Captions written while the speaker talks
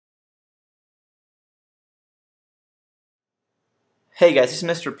Hey guys, this is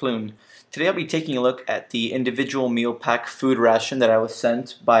Mr. Ploon. Today I'll be taking a look at the individual meal pack food ration that I was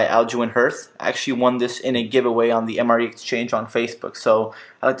sent by Alduin Hearth. I actually won this in a giveaway on the MRE exchange on Facebook, so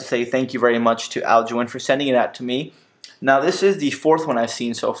I'd like to say thank you very much to Alduin for sending it out to me. Now this is the fourth one I've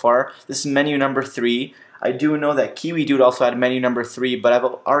seen so far. This is menu number 3. I do know that Kiwi Dude also had menu number 3, but I've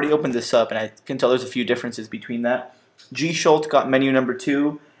already opened this up and I can tell there's a few differences between that. G Schultz got menu number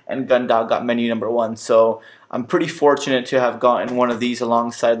 2 and Gundog got menu number 1, so I'm pretty fortunate to have gotten one of these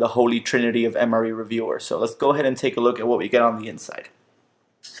alongside the holy trinity of MRE reviewers. So let's go ahead and take a look at what we get on the inside.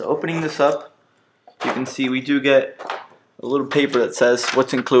 So opening this up, you can see we do get a little paper that says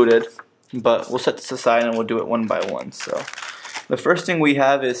what's included, but we'll set this aside and we'll do it one by one. So the first thing we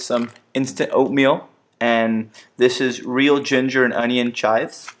have is some instant oatmeal, and this is real ginger and onion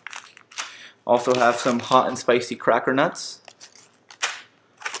chives. Also have some hot and spicy cracker nuts.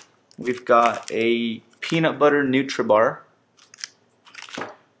 We've got a peanut butter Nutribar.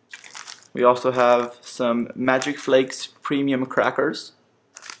 We also have some Magic Flakes premium crackers,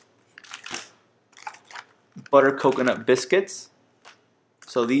 butter coconut biscuits.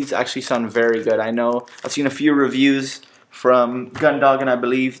 So these actually sound very good. I know I've seen a few reviews from Gundog and I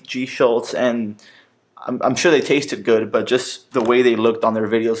believe G Schultz, and I'm sure they tasted good, but just the way they looked on their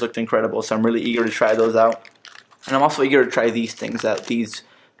videos looked incredible. So I'm really eager to try those out. And I'm also eager to try these things out, these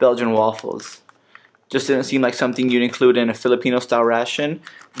Belgian waffles. Just didn't seem like something you'd include in a Filipino style ration,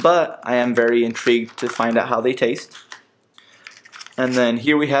 but I am very intrigued to find out how they taste. And then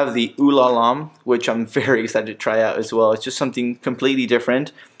here we have the Ulalam, which I'm very excited to try out as well. It's just something completely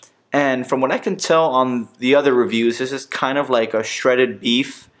different. And from what I can tell on the other reviews, this is kind of like a shredded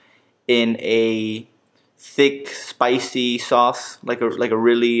beef in a thick, spicy sauce, like a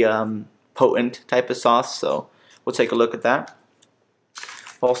really potent type of sauce. So we'll take a look at that.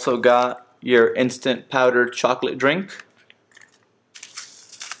 Also got your instant powdered chocolate drink,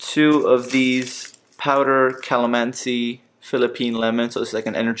 2 of these powder calamansi Philippine lemon, so it's like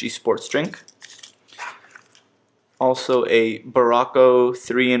an energy sports drink. Also a Barocco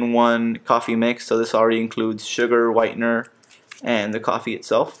 3-in-1 coffee mix, so this already includes sugar, whitener, and the coffee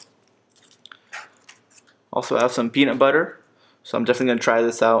itself. Also have some peanut butter, so I'm definitely going to try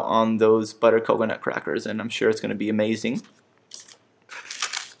this out on those butter coconut crackers, and I'm sure it's going to be amazing.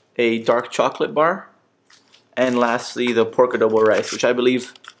 A dark chocolate bar, and lastly the pork adobo rice, which I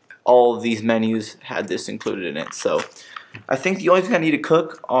believe all of these menus had this included in it. So I think the only thing I need to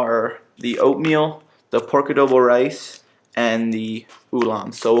cook are the oatmeal, the pork adobo rice, and the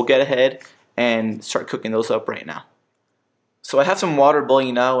ulam. So we'll get ahead and start cooking those up right now. So I have some water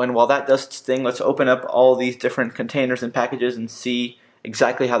boiling now, and while that does its thing, let's open up all these different containers and packages and see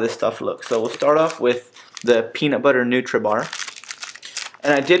exactly how this stuff looks. So we'll start off with the peanut butter Nutribar.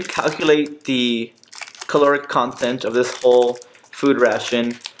 And I did calculate the caloric content of this whole food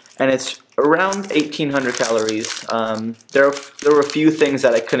ration, and it's around 1,800 calories. There were a few things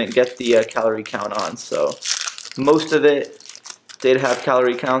that I couldn't get the calorie count on, so most of it did have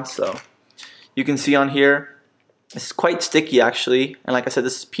calorie counts. So you can see on here, it's quite sticky actually, and like I said,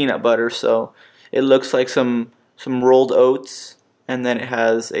 this is peanut butter, so it looks like some rolled oats, and then it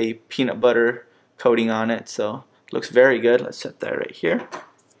has a peanut butter coating on it, so looks very good. Let's set that right here.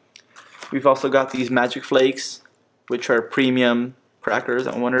 We've also got these Magic Flakes, which are premium crackers.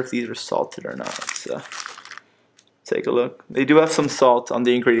 I wonder if these are salted or not. Let's take a look. They do have some salt on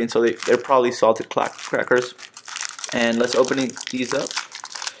the ingredients, so they're probably salted crackers. And let's open these up.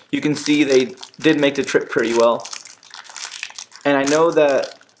 You can see they did make the trip pretty well. And I know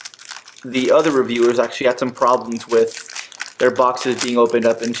that the other reviewers actually had some problems with their boxes being opened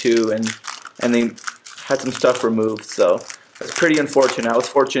up in two, and they had some stuff removed, so that's pretty unfortunate. I was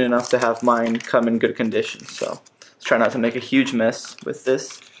fortunate enough to have mine come in good condition, so let's try not to make a huge mess with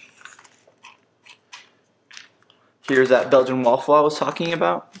this. Here's that Belgian waffle I was talking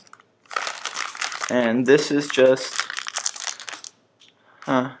about, and this is just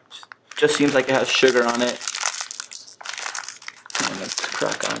seems like it has sugar on it. And let's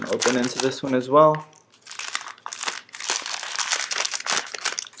crack on open into this one as well.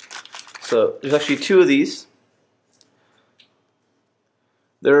 So there's actually 2 of these.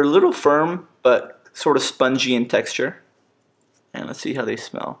 They're a little firm, but sort of spongy in texture. And let's see how they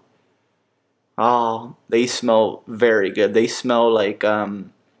smell. Oh, they smell very good. They smell like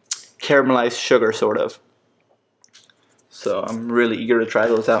caramelized sugar, sort of. So I'm really eager to try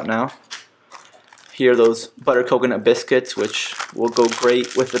those out now. Here are those butter coconut biscuits, which will go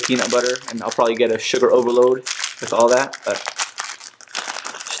great with the peanut butter, and I'll probably get a sugar overload with all that. But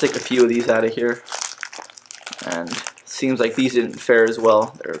take a few of these out of here, and seems like these didn't fare as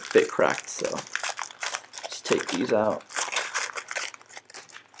well. They're a bit cracked, so let's take these out.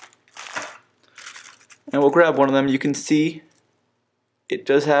 And we'll grab one of them. You can see it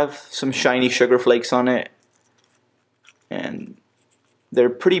does have some shiny sugar flakes on it, and they're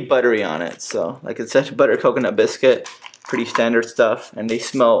pretty buttery on it. So like it said, butter coconut biscuit, pretty standard stuff, and they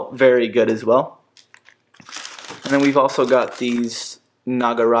smell very good as well. And then we've also got these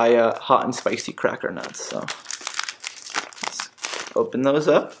Nagaraya hot and spicy cracker nuts. So let's open those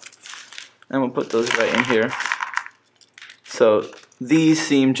up, and we'll put those right in here. So these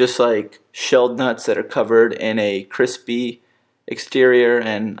seem just like shelled nuts that are covered in a crispy exterior,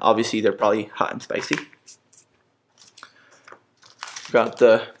 and obviously they're probably hot and spicy. Got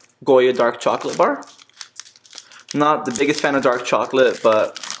the Goya dark chocolate bar. Not the biggest fan of dark chocolate,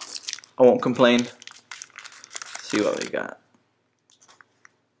 but I won't complain. Let's see what we got.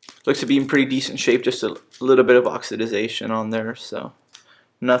 Looks to be in pretty decent shape, just a little bit of oxidization on there, so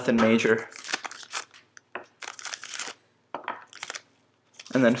nothing major.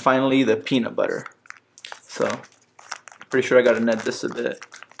 And then finally the peanut butter. So pretty sure I gotta net this a bit.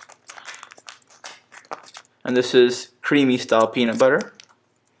 And this is creamy style peanut butter.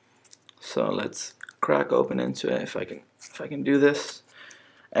 So let's crack open into it if I can do this.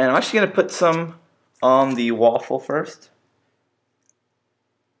 And I'm actually gonna put some on the waffle first.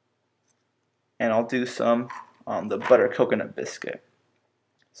 And I'll do some on the butter coconut biscuit.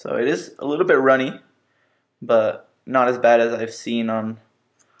 So it is a little bit runny, but not as bad as I've seen on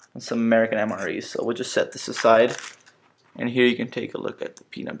some American MREs. So we'll just set this aside. And here you can take a look at the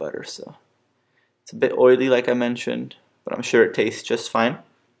peanut butter. So it's a bit oily like I mentioned, but I'm sure it tastes just fine.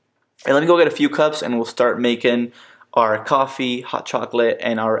 And let me go get a few cups and we'll start making our coffee, hot chocolate,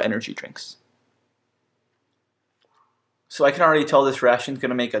 and our energy drinks. So I can already tell this ration is going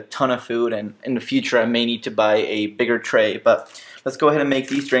to make a ton of food, and in the future I may need to buy a bigger tray, but let's go ahead and make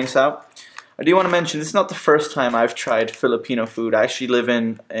these drinks out. I do want to mention this is not the first time I've tried Filipino food. I actually live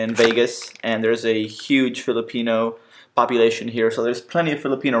in Vegas, and there's a huge Filipino population here, so there's plenty of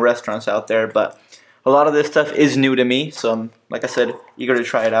Filipino restaurants out there, but a lot of this stuff is new to me, so I'm, like I said, eager to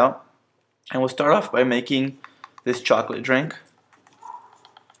try it out. And we'll start off by making this chocolate drink.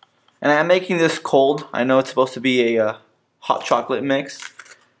 And I'm making this cold. I know it's supposed to be a hot chocolate mix,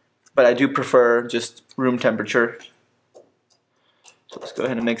 but I do prefer just room temperature. So let's go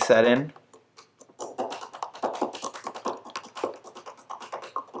ahead and mix that in.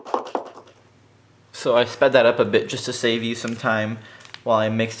 So I sped that up a bit just to save you some time while I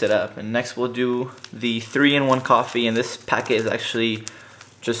mixed it up. And next we'll do the 3-in-1 coffee, and this packet is actually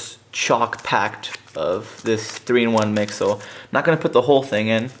just chock packed of this 3-in-1 mix, so I'm not going to put the whole thing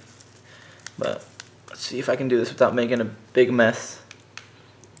in, but let's see if I can do this without making a big mess.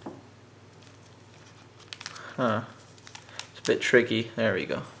 It's a bit tricky. There we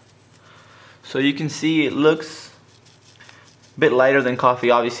go. So you can see it looks a bit lighter than coffee,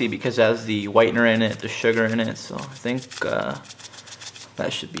 obviously, because it has the whitener in it, the sugar in it, so I think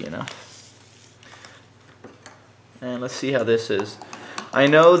that should be enough. And let's see how this is. I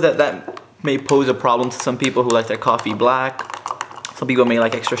know that may pose a problem to some people who like their coffee black. Some people may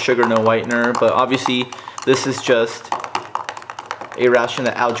like extra sugar, no whitener, but obviously this is just a ration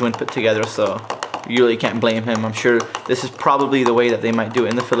that Alduin put together, so you really can't blame him. I'm sure this is probably the way that they might do it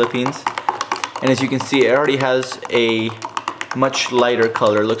in the Philippines. And as you can see, it already has a much lighter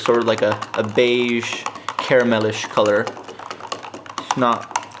color. It looks sort of like a beige, caramelish color. It's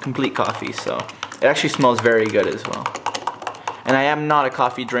not complete coffee, so it actually smells very good as well. And I am not a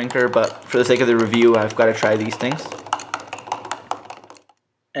coffee drinker, but for the sake of the review, I've got to try these things.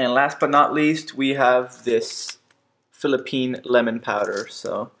 And last but not least, we have this Philippine lemon powder.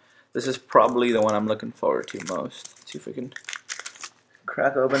 So this is probably the one I'm looking forward to most. Let's see if we can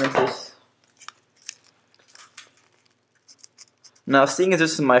crack open this. Now, seeing as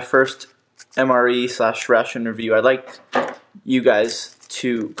this is my first MRE/ration review, I'd like you guys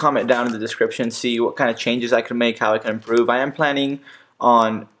to comment down in the description, see what kind of changes I can make, how I can improve. I am planning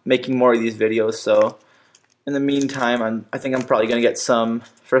on making more of these videos, so in the meantime, I think I'm probably going to get some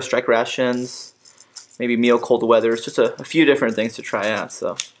first strike rations, maybe meal cold weathers, just a few different things to try out.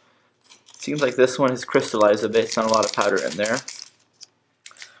 So it seems like this one has crystallized a bit. It's not a lot of powder in there.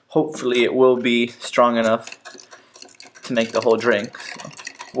 Hopefully it will be strong enough to make the whole drink. So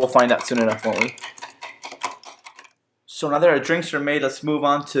we'll find out soon enough, won't we? So now that our drinks are made, let's move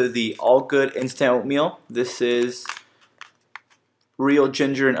on to the All Good Instant Oatmeal. This is real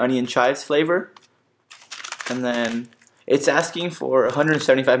ginger and onion chives flavor. And then it's asking for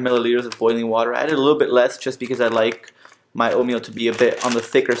 175 milliliters of boiling water. I added a little bit less just because I like my oatmeal to be a bit on the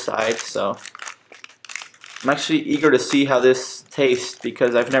thicker side. So I'm actually eager to see how this tastes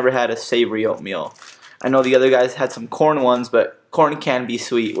because I've never had a savory oatmeal. I know the other guys had some corn ones, but corn can be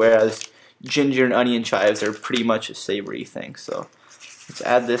sweet, whereas ginger and onion chives are pretty much a savory thing. So let's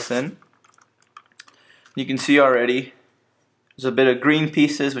add this in. You can see already there's a bit of green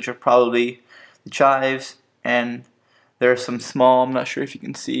pieces, which are probably the chives, and there are some small, I'm not sure if you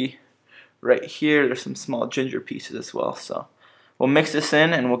can see right here, there's some small ginger pieces as well. So we'll mix this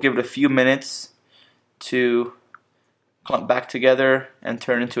in and we'll give it a few minutes to clump back together and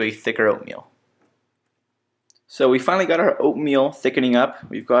turn into a thicker oatmeal. So we finally got our oatmeal thickening up.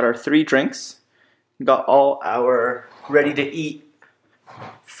 We've got our 3 drinks, got all our ready to eat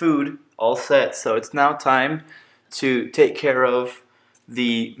food all set. So it's now time to take care of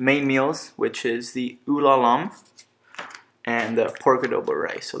the main meals, which is the ulalam and the pork adobo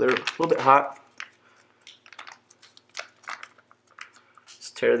rice. So they're a little bit hot.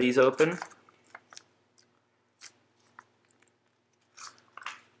 Let's tear these open.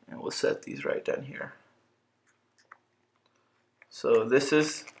 And we'll set these right down here. So this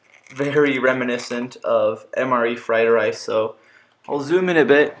is very reminiscent of MRE fried rice. So I'll zoom in a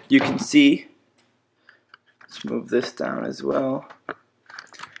bit. You can see, let's move this down as well.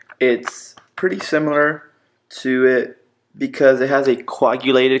 It's pretty similar to it because it has a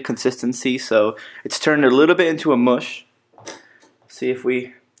coagulated consistency, so it's turned a little bit into a mush. See, if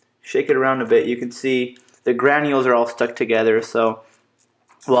we shake it around a bit, you can see the granules are all stuck together. So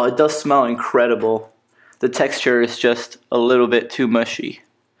while it does smell incredible, the texture is just a little bit too mushy.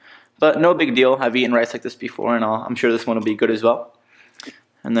 But no big deal. I've eaten rice like this before, and I'm sure this one will be good as well.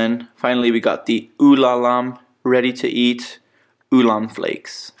 And then finally we got the ulalam ready to eat ulam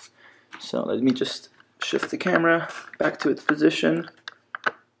flakes. So let me just shift the camera back to its position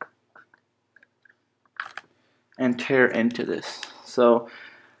and tear into this. So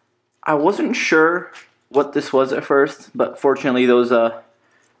I wasn't sure what this was at first, but fortunately those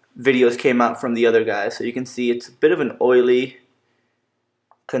videos came out from the other guys. So you can see it's a bit of an oily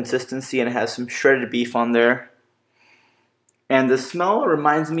consistency and it has some shredded beef on there. And the smell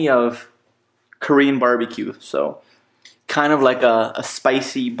reminds me of Korean barbecue. So kind of like a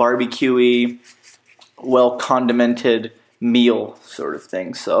spicy, barbecue-y, well-condimented meal sort of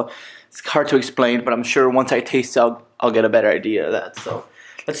thing. So it's hard to explain, but I'm sure once I taste it, I'll get a better idea of that. So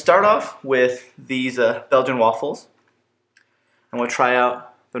let's start off with these Belgian waffles. And we'll try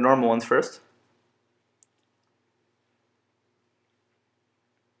out the normal ones first.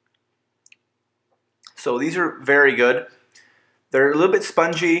 So these are very good. They're a little bit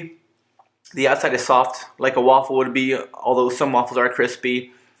spongy. The outside is soft, like a waffle would be, although some waffles are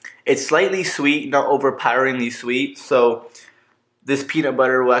crispy. It's slightly sweet, not overpoweringly sweet, so this peanut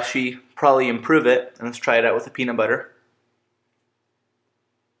butter will actually probably improve it. And let's try it out with the peanut butter.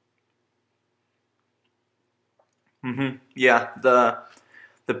 Yeah, the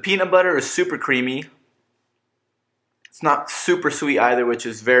peanut butter is super creamy. It's not super sweet either, which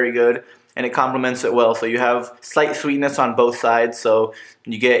is very good. And it complements it well. So you have slight sweetness on both sides. So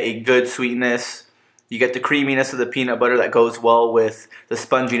you get a good sweetness. You get the creaminess of the peanut butter that goes well with the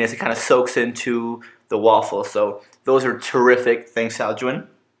sponginess. It kind of soaks into the waffle. So those are terrific. Thanks, Alduin.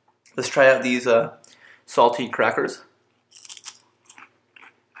 Let's try out these salty crackers.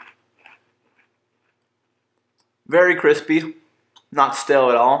 Very crispy, not stale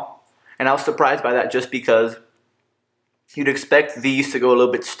at all. And I was surprised by that just because you'd expect these to go a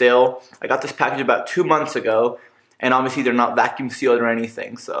little bit stale. I got this package about 2 months ago, and obviously they're not vacuum sealed or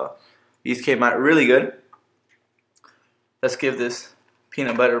anything, so these came out really good. Let's give this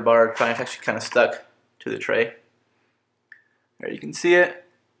peanut butter bar a try. It's actually kind of stuck to the tray. There you can see it.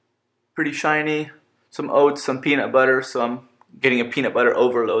 Pretty shiny. Some oats, some peanut butter, so I'm getting a peanut butter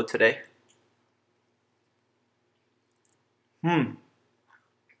overload today.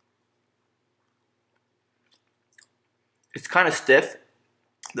 It's kind of stiff.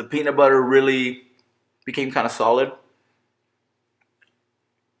 The peanut butter really became kind of solid.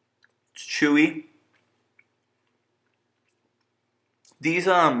 It's chewy. These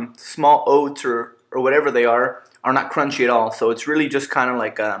small oats or whatever they are not crunchy at all. So it's really just kind of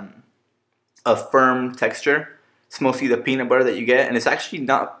like a firm texture. It's mostly the peanut butter that you get, and it's actually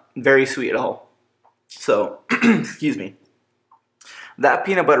not very sweet at all. So, excuse me. That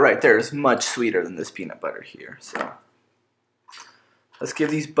peanut butter right there is much sweeter than this peanut butter here. So let's give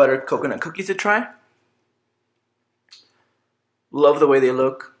these buttered coconut cookies a try. Love the way they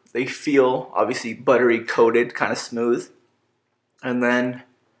look. They feel obviously buttery coated, kind of smooth. And then a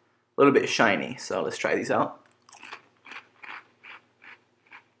little bit shiny. So let's try these out.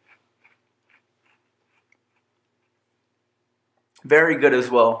 Very good as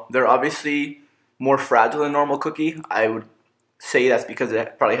well. They're obviously more fragile than normal cookie. I would say that's because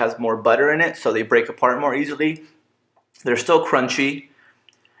it probably has more butter in it, so they break apart more easily. They're still crunchy.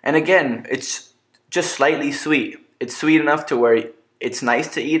 And again, it's just slightly sweet. It's sweet enough to where it's nice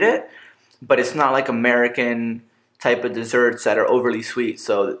to eat it, but it's not like American type of desserts that are overly sweet.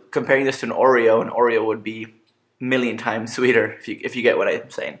 So comparing this to an Oreo would be a million times sweeter, if you get what I'm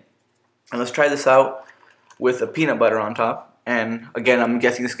saying. And let's try this out with a peanut butter on top. And again, I'm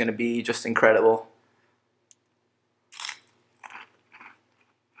guessing it's going to be just incredible.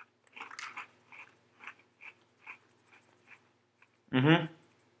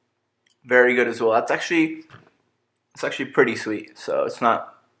 Very good as well. It's actually pretty sweet. So it's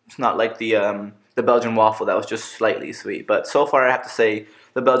not like the Belgian waffle that was just slightly sweet. But so far, I have to say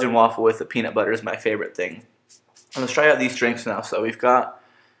the Belgian waffle with the peanut butter is my favorite thing. And let's try out these drinks now. So we've got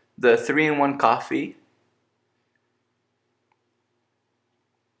the 3-in-1 coffee.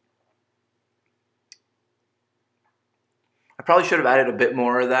 I probably should have added a bit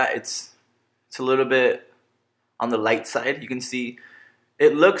more of that. It's a little bit on the light side. You can see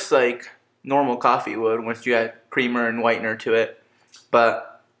it looks like normal coffee would once you add creamer and whitener to it,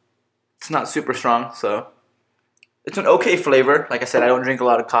 but it's not super strong, so it's an okay flavor. Like I said, I don't drink a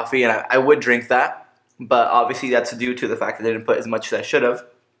lot of coffee, and I would drink that, but obviously that's due to the fact that I didn't put as much as I should have.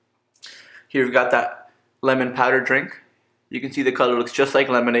 Here we've got that lemon powder drink. You can see the color looks just like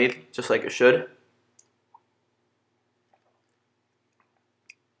lemonade, just like it should.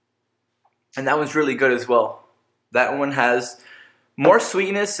 And that one's really good as well. That one has more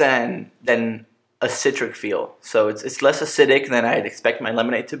sweetness than a citric feel. So it's less acidic than I'd expect my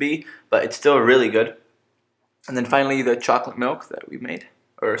lemonade to be, but it's still really good. And then finally the chocolate milk that we made,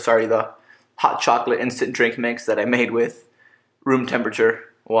 or sorry, the hot chocolate instant drink mix that I made with room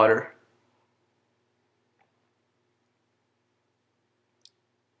temperature water.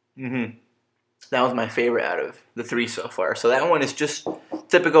 That was my favorite out of the 3 so far. So that one is just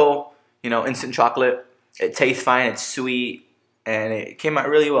typical, instant chocolate. It tastes fine, it's sweet, and it came out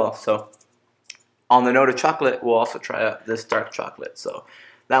really well. So on the note of chocolate, we'll also try out this dark chocolate. So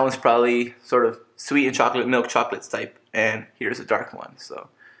that one's probably sort of sweet and chocolate, milk chocolates type, and here's a dark one. So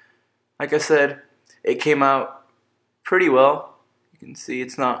like I said, it came out pretty well. You can see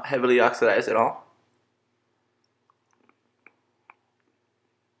it's not heavily oxidized at all.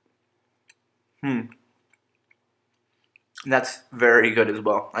 And that's very good as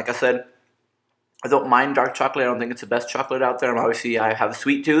well. Like I said, I don't mind dark chocolate. I don't think it's the best chocolate out there. Obviously, I have a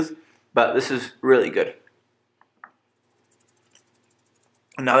sweet tooth, but this is really good.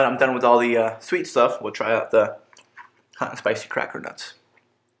 And now that I'm done with all the sweet stuff, we'll try out the hot and spicy cracker nuts.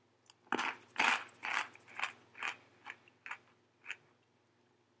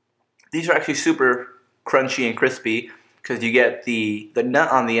 These are actually super crunchy and crispy because you get the nut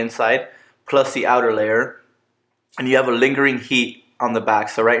on the inside plus the outer layer, and you have a lingering heat on the back.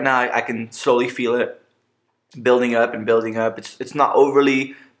 So right now I can slowly feel it building up and building up. It's not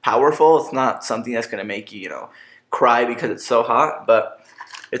overly powerful. It's not something that's going to make you, cry because it's so hot, but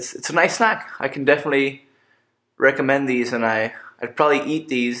it's a nice snack. I can definitely recommend these, and I'd probably eat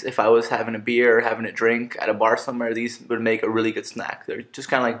these if I was having a beer or having a drink at a bar somewhere. These would make a really good snack. They're just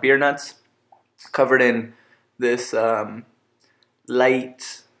kind of like beer nuts covered in this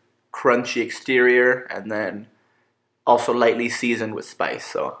light, crunchy exterior, and then also lightly seasoned with spice.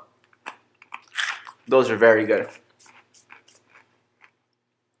 So those are very good.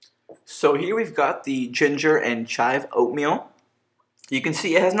 So here we've got the ginger and chive oatmeal. You can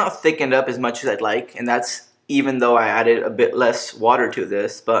see it has not thickened up as much as I'd like, and that's even though I added a bit less water to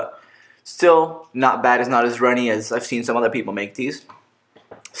this, but still not bad. It's not as runny as I've seen some other people make these.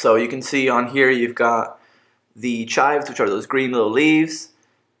 So you can see on here you've got the chives, which are those green little leaves,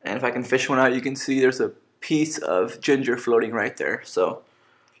 and if I can fish one out, you can see there's a piece of ginger floating right there. So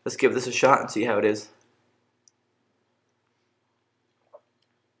let's give this a shot and see how it is.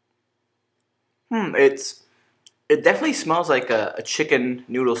 It definitely smells like a chicken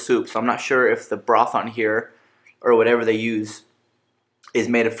noodle soup. So I'm not sure if the broth on here or whatever they use is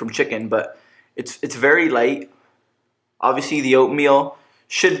made from chicken, but it's very light. Obviously the oatmeal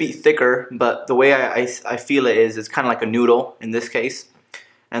should be thicker, but the way I feel it is it's kind of like a noodle in this case.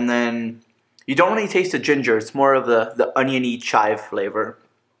 And then you don't really taste the ginger. It's more of the oniony chive flavor.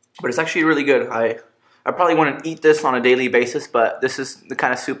 But it's actually really good. I probably wouldn't eat this on a daily basis, but this is the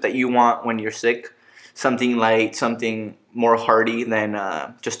kind of soup that you want when you're sick. Something light, something more hearty than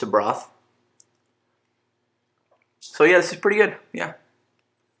just a broth. So yeah, this is pretty good. Yeah.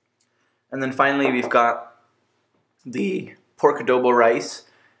 And then finally we've got the pork adobo rice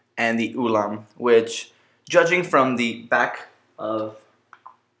and the ulam, which, judging from the back of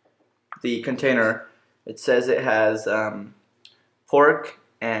the container, it says it has pork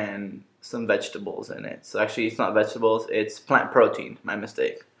and some vegetables in it. So actually it's not vegetables, it's plant protein, my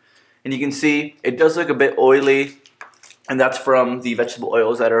mistake. And you can see it does look a bit oily, and that's from the vegetable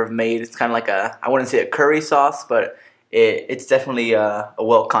oils that are made. It's kind of like a, I wouldn't say a curry sauce, but it's definitely a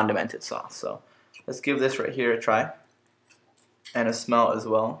well condimented sauce. So let's give this right here a try, and a smell as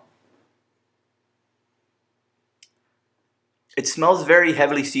well. It smells very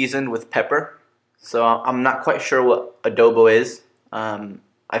heavily seasoned with pepper, so I'm not quite sure what adobo is.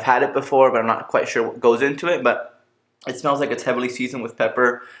 I've had it before, but I'm not quite sure what goes into it, but it smells like it's heavily seasoned with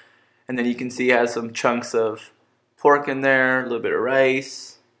pepper. And then you can see it has some chunks of pork in there, a little bit of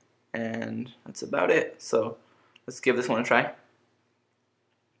rice, and that's about it. So let's give this one a try.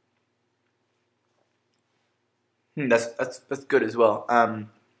 That's good as well.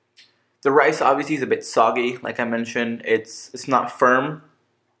 The rice obviously is a bit soggy, like I mentioned. It's not firm.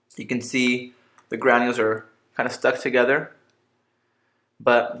 You can see the granules are kind of stuck together,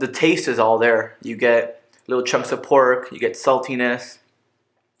 but the taste is all there. You get little chunks of pork, you get saltiness.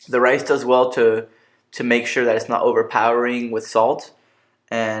 The rice does well to make sure that it's not overpowering with salt,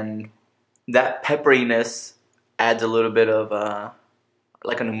 and that pepperiness adds a little bit of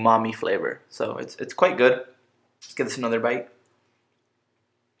like an umami flavor. So it's quite good. Let's give this another bite.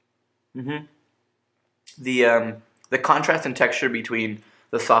 The contrast in texture between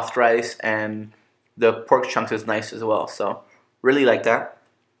the soft rice and the pork chunks is nice as well. So really like that.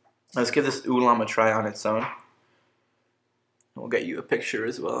 Let's give this ulam a try on its own. We'll get you a picture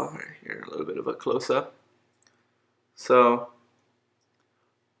as well right here, a little bit of a close-up. So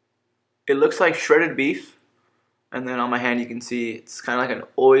it looks like shredded beef, and then on my hand you can see it's kind of like an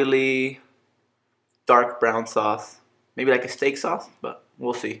oily dark brown sauce, maybe like a steak sauce, but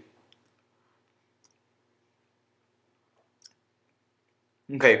we'll see.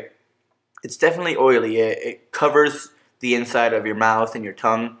 Okay, it's definitely oily. It covers the inside of your mouth and your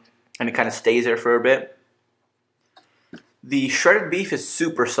tongue, and it kind of stays there for a bit. The shredded beef is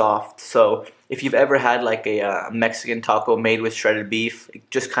super soft, so if you've ever had like a Mexican taco made with shredded beef, it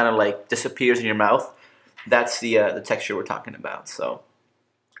just kind of like disappears in your mouth. That's the texture we're talking about. So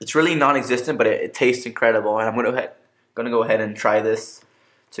it's really non-existent, but it tastes incredible, and I'm gonna go ahead and try this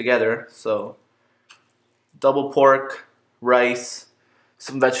together. So double pork, rice,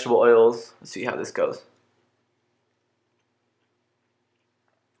 some vegetable oils. Let's see how this goes.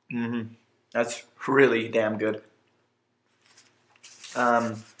 That's really damn good.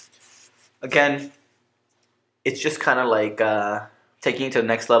 Again, it's just kind of like taking it to the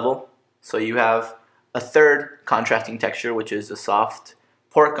next level. So you have a third contrasting texture, which is a soft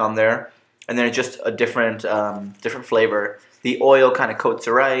pork on there, and then it's just a different flavor. The oil kind of coats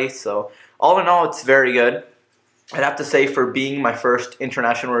the rice. So all in all, it's very good. I'd have to say, for being my first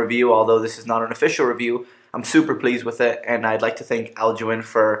international review, although this is not an official review, I'm super pleased with it, and I'd like to thank Alduin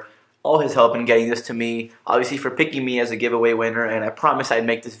for all his help in getting this to me, obviously for picking me as a giveaway winner, and I promised I'd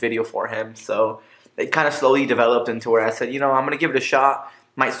make this video for him. So it kind of slowly developed into where I said, you know, I'm going to give it a shot,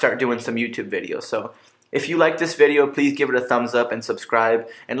 might start doing some YouTube videos. So if you like this video, please give it a thumbs up and subscribe,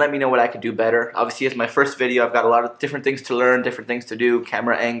 and let me know what I could do better. Obviously, it's my first video. I've got a lot of different things to learn, different things to do,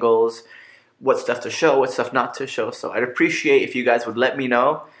 camera angles, what stuff to show, what stuff not to show. So I'd appreciate if you guys would let me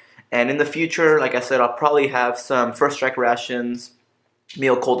know. And in the future, like I said, I'll probably have some First Strike rations,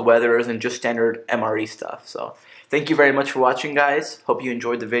 meal cold weathers, and just standard MRE stuff. So thank you very much for watching, guys. Hope you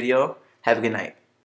enjoyed the video. Have a good night.